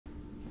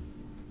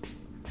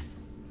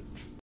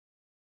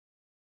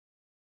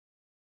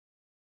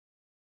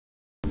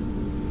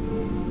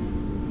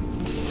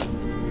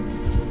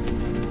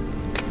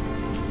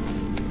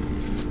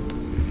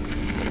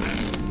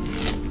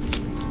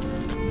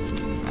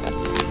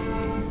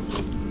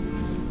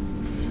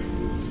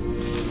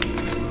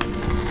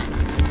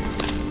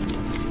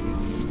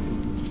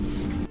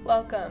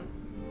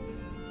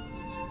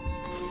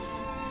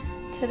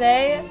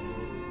Today,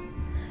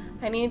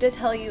 I need to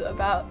tell you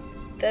about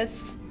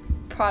this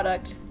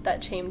product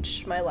that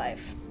changed my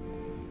life.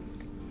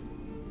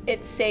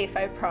 It's safe,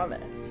 I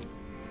promise.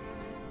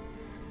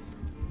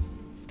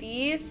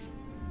 These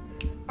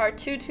are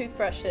 2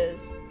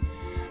 toothbrushes,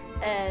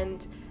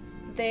 and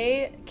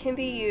they can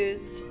be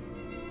used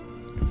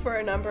for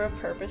a number of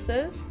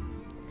purposes.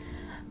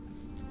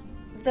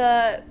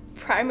 The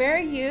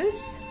primary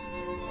use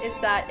is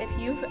that if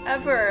you've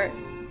ever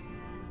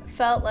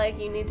felt like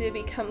you need to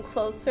become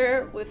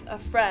closer with a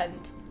friend,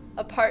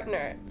 a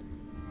partner,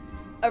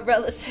 a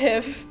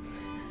relative,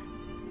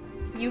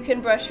 you can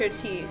brush your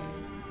teeth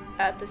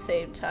at the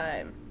same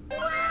time.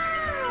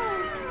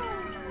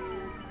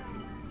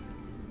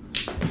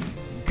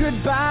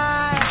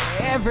 Goodbye,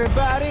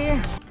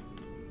 everybody.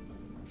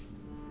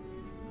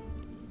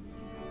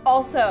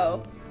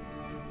 Also,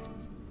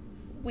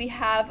 we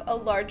have a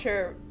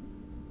larger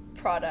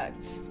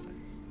product.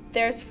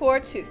 There's 4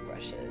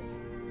 toothbrushes.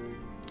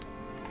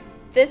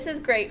 This is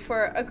great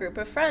for a group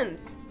of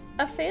friends,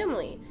 a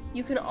family.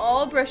 You can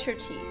all brush your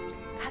teeth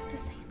at the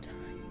same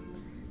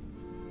time.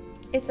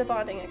 It's a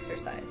bonding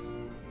exercise.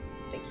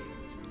 Thank you.